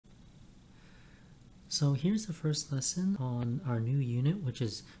So here's the first lesson on our new unit, which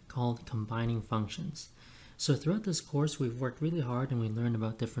is called combining functions. So throughout this course, we've worked really hard and we learned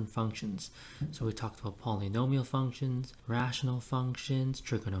about different functions. So we talked about polynomial functions, rational functions,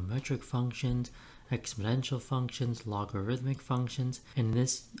 trigonometric functions, exponential functions, logarithmic functions, and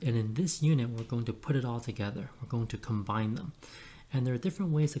in this unit, we're going to put it all together. We're going to combine them. And there are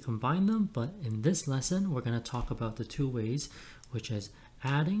different ways to combine them, but in this lesson, we're going to talk about the two ways, which is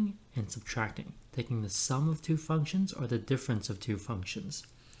adding and subtracting, taking the sum of two functions or the difference of two functions.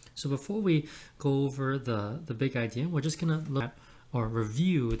 So before we go over the big idea, we're just going to look at or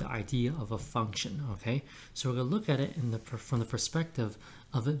review the idea of a function, okay? So we're going to look at it from the perspective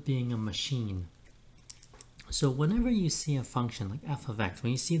of it being a machine. So whenever you see a function like f of x,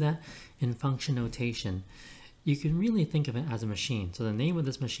 when you see that in function notation, you can really think of it as a machine. So the name of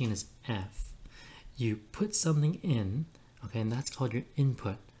this machine is f. You put something in, okay, and that's called your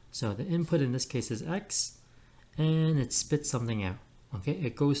input. So the input in this case is x, and it spits something out. Okay,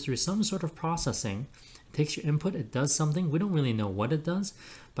 it goes through some sort of processing. It takes your input, it does something. We don't really know what it does,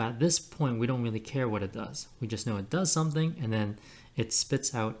 but at this point, we don't really care what it does. We just know it does something, and then it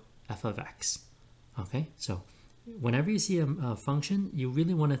spits out f of x. Okay, so whenever you see a function, you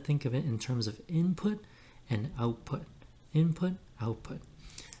really want to think of it in terms of input and output. Input, output.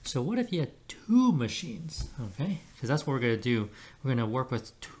 So what if you had two machines, okay? Because that's what we're going to do. We're going to work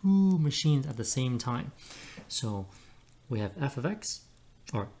with two machines at the same time. So we have f of x,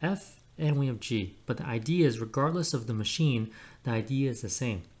 or f, and we have g. But the idea is, regardless of the machine, the idea is the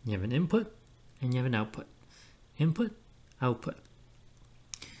same. You have an input and you have an output. Input, output.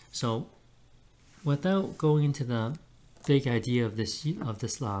 So without going into the big idea of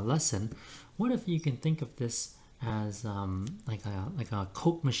this lesson, what if you can think of this as like a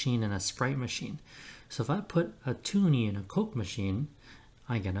Coke machine and a Sprite machine? So if I put a toonie in a Coke machine,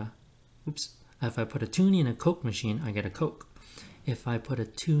 I get a, if I put a toonie in a Coke machine, I get a Coke. If I put a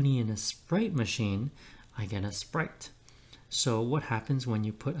toonie in a Sprite machine, I get a Sprite. So what happens when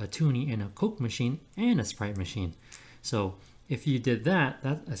you put a toonie in a Coke machine and a Sprite machine? So if you did that,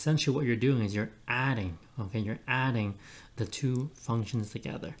 that's essentially what you're doing is you're adding, okay? You're adding the two functions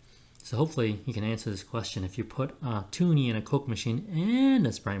together. So hopefully you can answer this question. If you put a toonie in a Coke machine and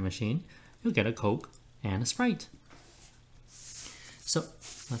a Sprite machine, you'll get a Coke and a Sprite. So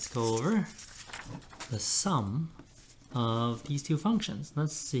let's go over the sum of these two functions.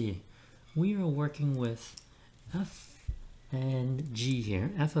 Let's see. We are working with f and g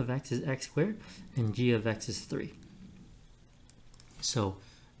here. F of x is x squared and g of x is 3. So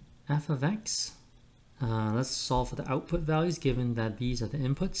f of x, let's solve for the output values given that these are the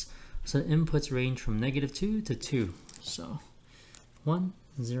inputs. So the inputs range from -2 to 2. So 1,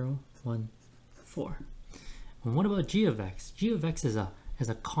 0, 1, 4. And what about g of x? G of x is a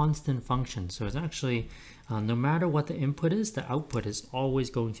constant function. So it's actually, no matter what the input is, the output is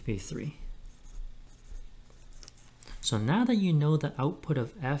always going to be 3. So now that you know the output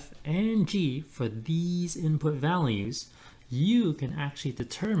of f and g for these input values, you can actually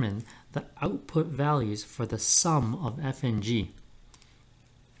determine the output values for the sum of f and g.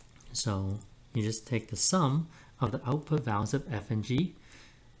 So you just take the sum of the output values of f and g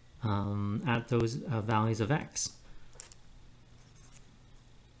at those values of x.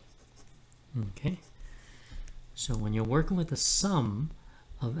 Okay, so when you're working with the sum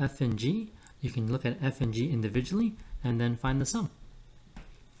of f and g, you can look at f and g individually and then find the sum.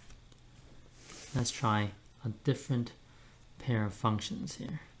 Let's try a different pair of functions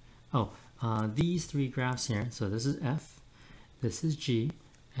here. These three graphs here. So this is f, this is g,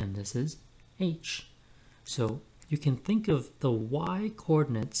 and this is h. So you can think of the y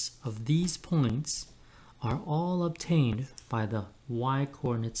coordinates of these points are all obtained by the y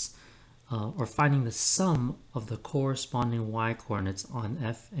coordinates or finding the sum of the corresponding y coordinates on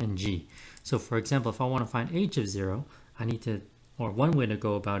f and g. So for example, if I want to find h of 0, I need to, or one way to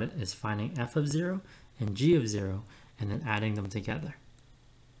go about it is finding f of 0 and g of 0 and then adding them together.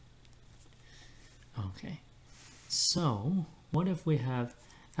 Okay, so what if we have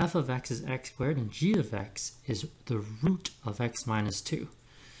f of x is x squared and g of x is the root of x minus 2?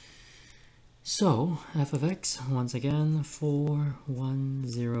 So f of x, once again, 4, 1,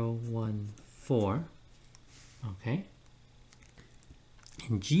 0, 1, 4. Okay.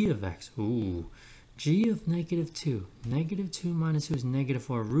 And g of x, g of -2. -2 minus 2 is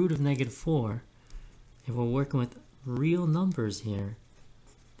 -4. Root of -4. If we're working with real numbers here,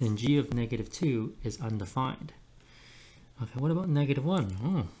 then g of -2 is undefined. Okay, what about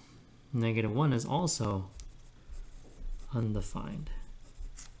 -1? -1 is also undefined.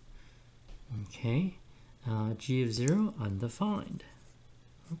 Okay, g of 0, undefined.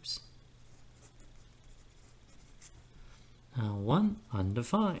 Oops. 1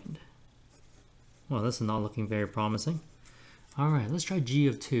 undefined. Well, this is not looking very promising. All right, let's try g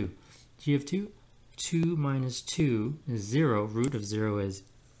of 2. G of 2, 2 minus 2 is 0. Root of 0 is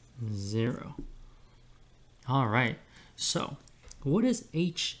 0. All right, so what is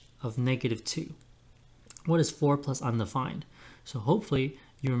h of negative 2? What is 4 plus undefined? So hopefully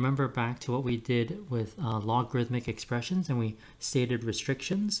you remember back to what we did with logarithmic expressions, and we stated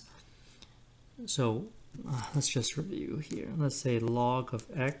restrictions. So let's just review here. Let's say log of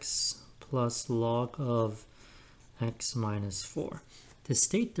x plus log of x minus 4. To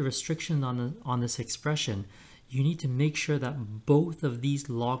state the restriction on this expression, you need to make sure that both of these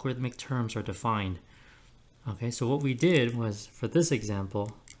logarithmic terms are defined. Okay, so what we did was, for this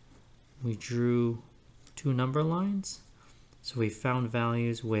example, we drew two number lines. So we found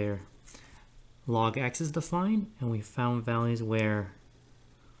values where log x is defined, and we found values where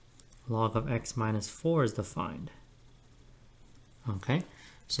log of x minus 4 is defined. Okay,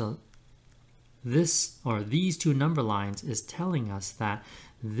 so this, or these two number lines, is telling us that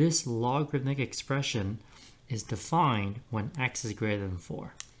this logarithmic expression is defined when x is greater than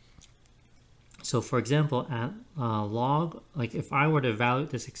 4. So for example, at log, like if I were to evaluate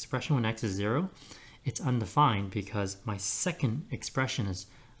this expression when x is 0, it's undefined because my second expression is,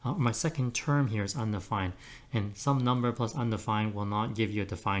 my second term here is undefined, and some number plus undefined will not give you a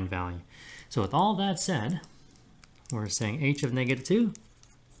defined value. So with all that said, we're saying h of negative 2,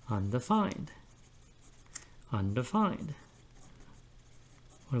 undefined. Undefined.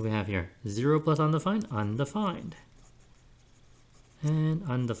 What do we have here? 0 plus undefined? Undefined. And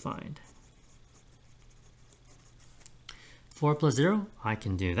undefined. 4 plus 0? I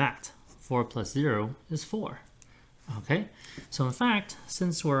can do that. 4 plus 0 is 4. Okay, so in fact,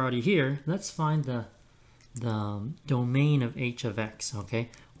 since we're already here, let's find the domain of h of x. Okay,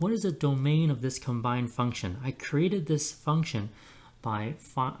 what is the domain of this combined function? I created this function by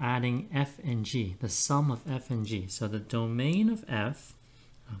adding f and g, the sum of f and g. So the domain of f,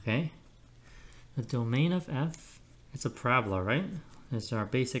 okay, the domain of f, it's a parabola, right? It's our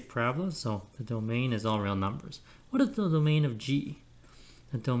basic parabola, so the domain is all real numbers. What is the domain of g?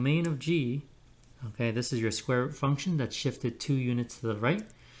 The domain of g, okay, this is your square root function that's shifted 2 units to the right.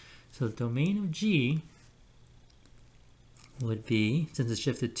 So the domain of g would be, since it's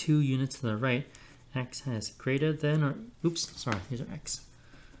shifted 2 units to the right, x has greater than, or oops, sorry, these are x.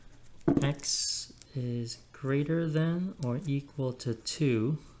 X is greater than or equal to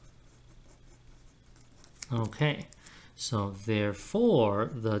 2. Okay, so therefore,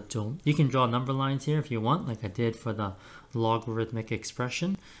 you can draw number lines here if you want, like I did for the logarithmic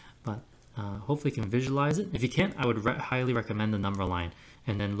expression, but hopefully you can visualize it. If you can't, I would highly recommend the number line,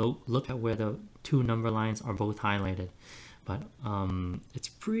 and then look at where the two number lines are both highlighted. But it's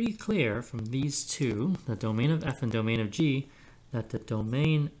pretty clear from these two, the domain of f and domain of g, that the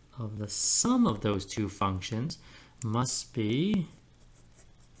domain of the sum of those two functions must be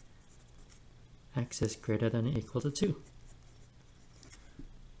x is greater than or equal to 2.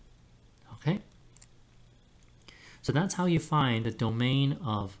 Okay? So that's how you find the domain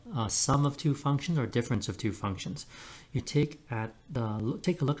of a sum of two functions or difference of two functions. You take a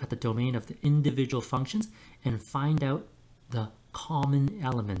look at the domain of the individual functions and find out the common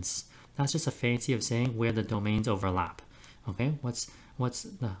elements. That's just a fancy of saying where the domains overlap. Okay, what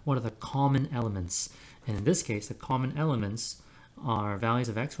are the common elements? And in this case, the common elements are values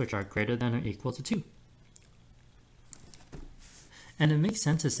of x which are greater than or equal to 2. And it makes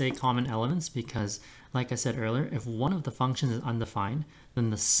sense to say common elements because, like I said earlier, if one of the functions is undefined,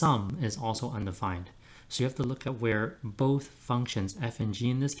 then the sum is also undefined. So you have to look at where both functions, f and g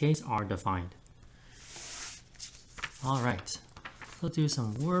in this case, are defined. All right, let's do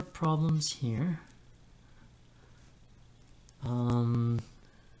some word problems here.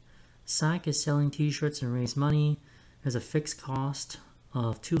 SAC is selling t-shirts and raise money. There's a fixed cost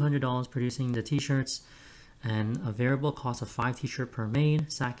of $200 producing the t-shirts and a variable cost of 5 t-shirts per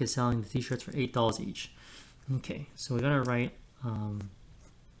made. SAC is selling the t-shirts for $8 each. Okay, so we gotta write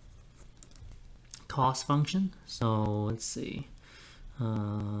cost function. So let's see,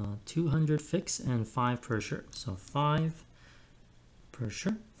 200 fixed and 5 per shirt. So 5 per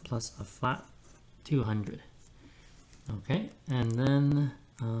shirt plus a flat 200. Okay, and then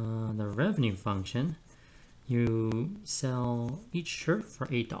the revenue function, you sell each shirt for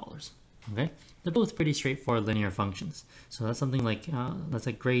 $8. Okay, they're both pretty straightforward linear functions. So that's something like that's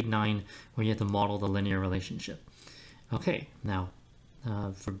like grade 9 where you have to model the linear relationship. Okay, now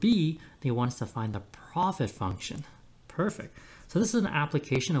for B, they want us to find the profit function. Perfect. So this is an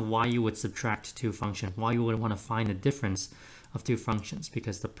application of why you would subtract two functions, why you would want to find the difference of two functions,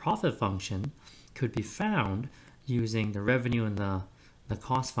 because the profit function could be found using the revenue and the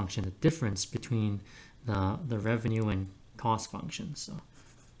cost function, the difference between the revenue and cost function. So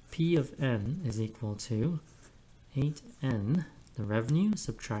P of n is equal to 8n, the revenue,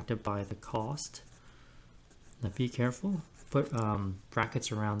 subtracted by the cost. Now be careful, put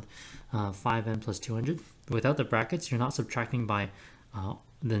brackets around 5n plus 200. Without the brackets, you're not subtracting by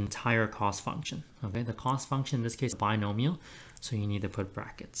the entire cost function. Okay, the cost function in this case is binomial, so you need to put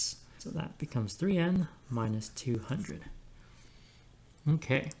brackets. So that becomes 3n minus 200.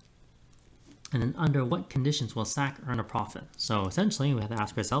 Okay, and then under what conditions will SAC earn a profit? So essentially we have to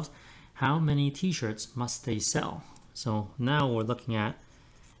ask ourselves, how many t-shirts must they sell? So now we're looking at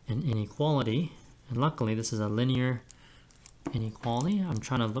an inequality, and luckily this is a linear inequality. I'm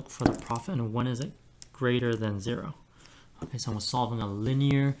trying to look for the profit, and when is it greater than 0? Okay, so I'm solving a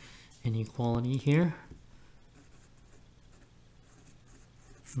linear inequality here.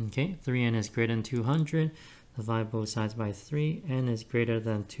 Okay, 3n is greater than 200. Divide both sides by 3. N is greater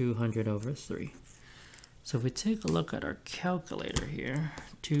than 200 over 3. So if we take a look at our calculator here,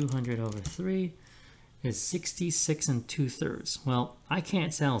 200 over 3 is 66 2/3. Well, I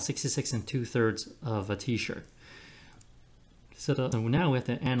can't sell 66 2/3 of a t-shirt. So now we have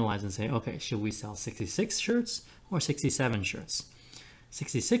to analyze and say, okay, should we sell 66 shirts or 67 shirts?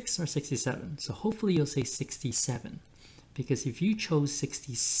 66 or 67? So hopefully you'll say 67. Because if you chose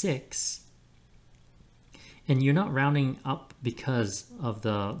 66, and you're not rounding up because of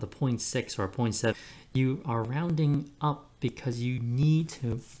the 0.6 or 0.7, you are rounding up because you need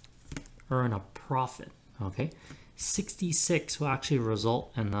to earn a profit, okay? 66 will actually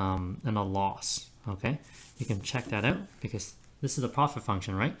result in a loss, okay? You can check that out because this is a profit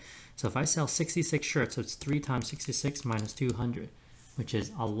function, right? So if I sell 66 shirts, so it's 3 times 66 minus 200, which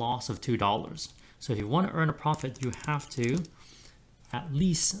is a loss of $2. So if you want to earn a profit, you have to at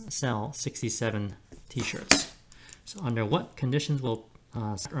least sell 67 t-shirts. So under what conditions will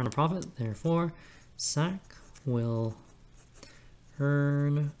SAC earn a profit? Therefore, SAC will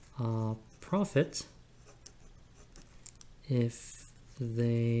earn a profit if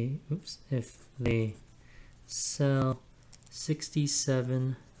they sell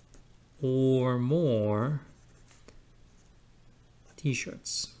 67 or more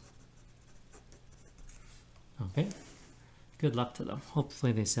t-shirts. Okay, good luck to them.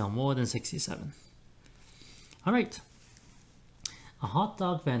 Hopefully they sell more than 67. All right, a hot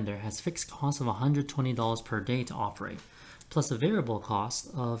dog vendor has fixed costs of $120 per day to operate, plus a variable cost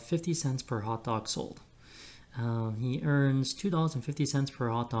of 50 cents per hot dog sold. He earns $2.50 per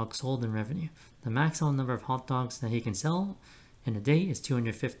hot dog sold in revenue. The maximum number of hot dogs that he can sell in a day is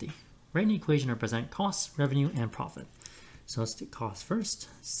 250. Write an equation to represent costs, revenue, and profit. So let's do cost first.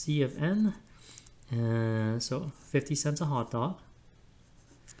 C of n, so 50 cents a hot dog,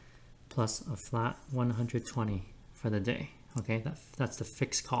 plus a flat 120 for the day. Okay, that's the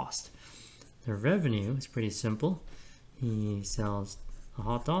fixed cost. The revenue is pretty simple. He sells a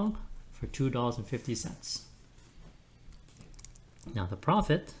hot dog for $2.50. Now the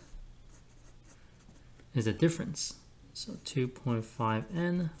profit is a difference. So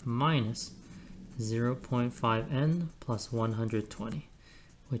 2.5n minus 0.5n plus 120,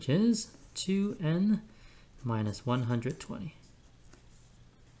 which is 2n minus 120.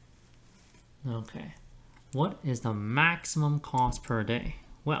 Okay, what is the maximum cost per day?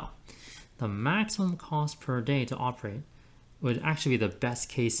 Well, the maximum cost per day to operate would actually be the best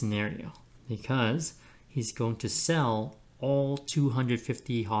case scenario because he's going to sell all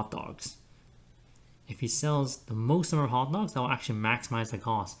 250 hot dogs. If he sells the most number of hot dogs, that will actually maximize the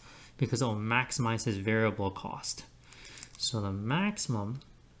cost because it will maximize his variable cost. So the maximum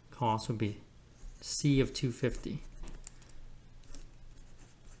cost would be C of 250.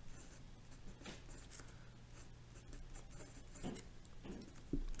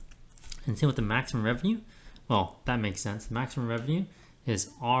 And same with the maximum revenue. Well, that makes sense. The maximum revenue is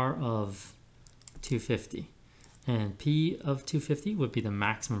R of 250. And P of 250 would be the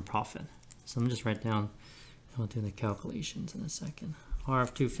maximum profit. So let me just write down, I'll do the calculations in a second. R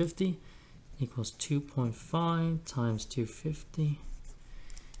of 250 equals 2.5 times 250.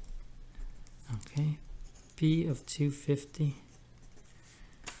 Okay, P of 250.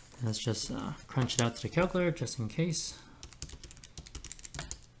 Let's just crunch it out to the calculator just in case.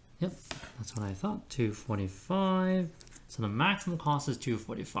 Yep, that's what I thought, 245. So the maximum cost is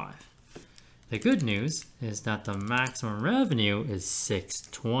 245. The good news is that the maximum revenue is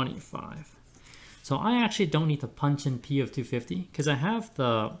 625. So I actually don't need to punch in P of 250 because I have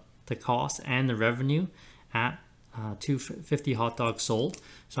the cost and the revenue at 250 hot dogs sold.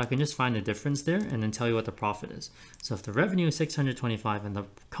 So I can just find the difference there and then tell you what the profit is. So if the revenue is 625 and the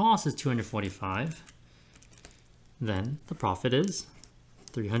cost is 245, then the profit is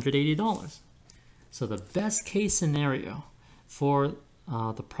 $380. So the best case scenario for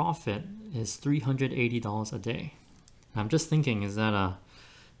the profit is $380 a day. And I'm just thinking, is that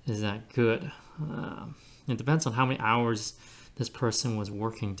good? It depends on how many hours this person was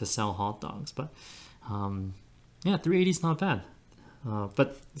working to sell hot dogs, but yeah, 380 is not bad.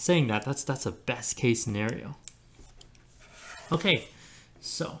 But saying that, that's a best case scenario. Okay,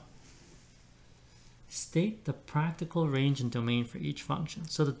 so state the practical range and domain for each function.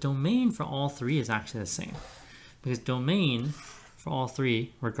 So the domain for all three is actually the same, because domain for all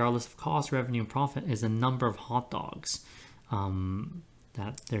three, regardless of cost, revenue, and profit, is the number of hot dogs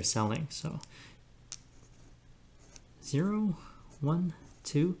that they're selling. So 0, 1,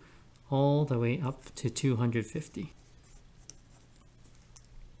 2, all the way up to 250.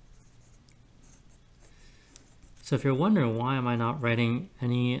 So if you're wondering why am I not writing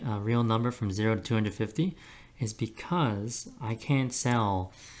any real number from 0 to 250, is because I can't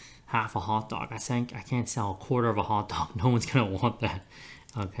sell half a hot dog. I can't sell a quarter of a hot dog. No one's gonna want that.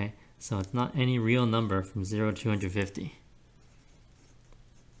 Okay, so it's not any real number from 0 to 250.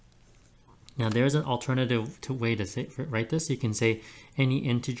 Now there's an alternative way to write this. You can say any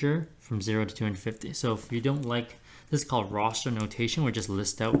integer from 0 to 250. So if you don't like, this is called roster notation, where just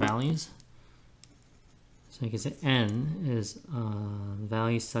list out values. So you can say n is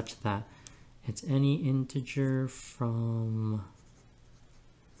value such that it's any integer from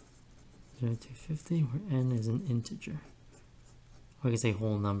 0 to 50, where n is an integer. Or you can say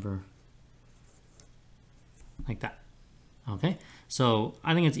whole number, like that. Okay, so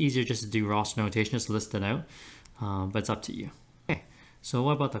I think it's easier just to do roster notation, just list it out, but it's up to you. Okay, so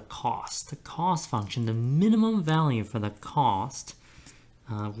what about the cost? The cost function, the minimum value for the cost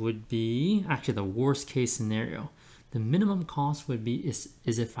would be, actually the worst case scenario. The minimum cost would be is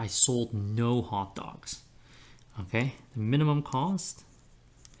if I sold no hot dogs. Okay, the minimum cost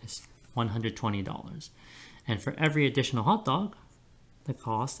is $120. And for every additional hot dog, the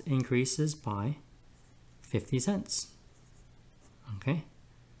cost increases by 50 cents. Okay,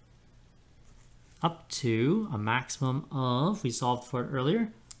 up to a maximum of, we solved for it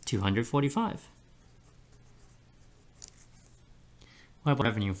earlier, 245. What about the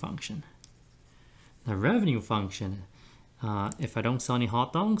revenue function? The revenue function, if I don't sell any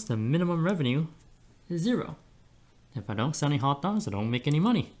hot dogs, the minimum revenue is 0. If I don't sell any hot dogs, I don't make any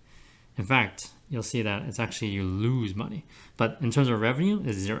money. In fact, you'll see that it's actually you lose money. But in terms of revenue,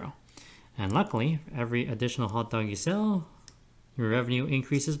 it's 0. And luckily, for every additional hot dog you sell, your revenue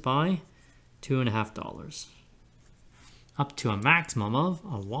increases by $2.50, up to a maximum of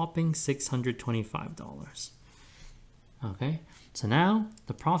a whopping $625. Okay, so now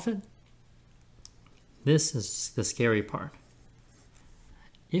the profit, this is the scary part.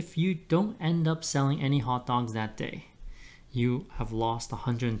 If you don't end up selling any hot dogs that day, you have lost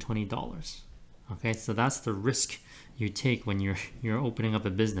 $120. Okay, so that's the risk you take when you're opening up a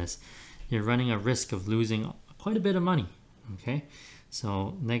business. You're running a risk of losing quite a bit of money. Okay,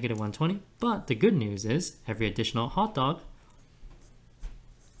 so negative 120. But the good news is every additional hot dog,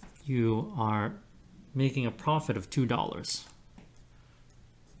 you are making a profit of $2.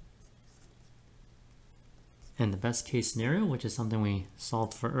 And the best case scenario, which is something we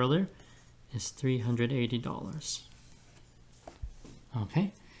solved for earlier, is $380.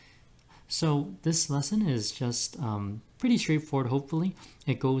 Okay, so this lesson is just pretty straightforward, hopefully.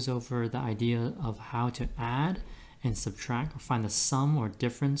 It goes over the idea of how to add and subtract or find the sum or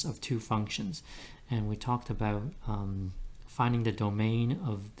difference of two functions. And we talked about finding the domain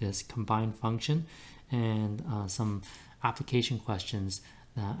of this combined function and some application questions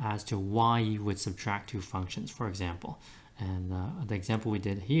as to why you would subtract two functions, for example. And the example we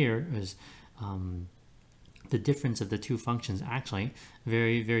did here is the difference of the two functions, actually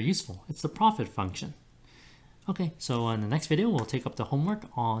very, very useful. It's the profit function. Okay, so in the next video, we'll take up the homework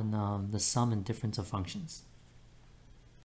on the sum and difference of functions.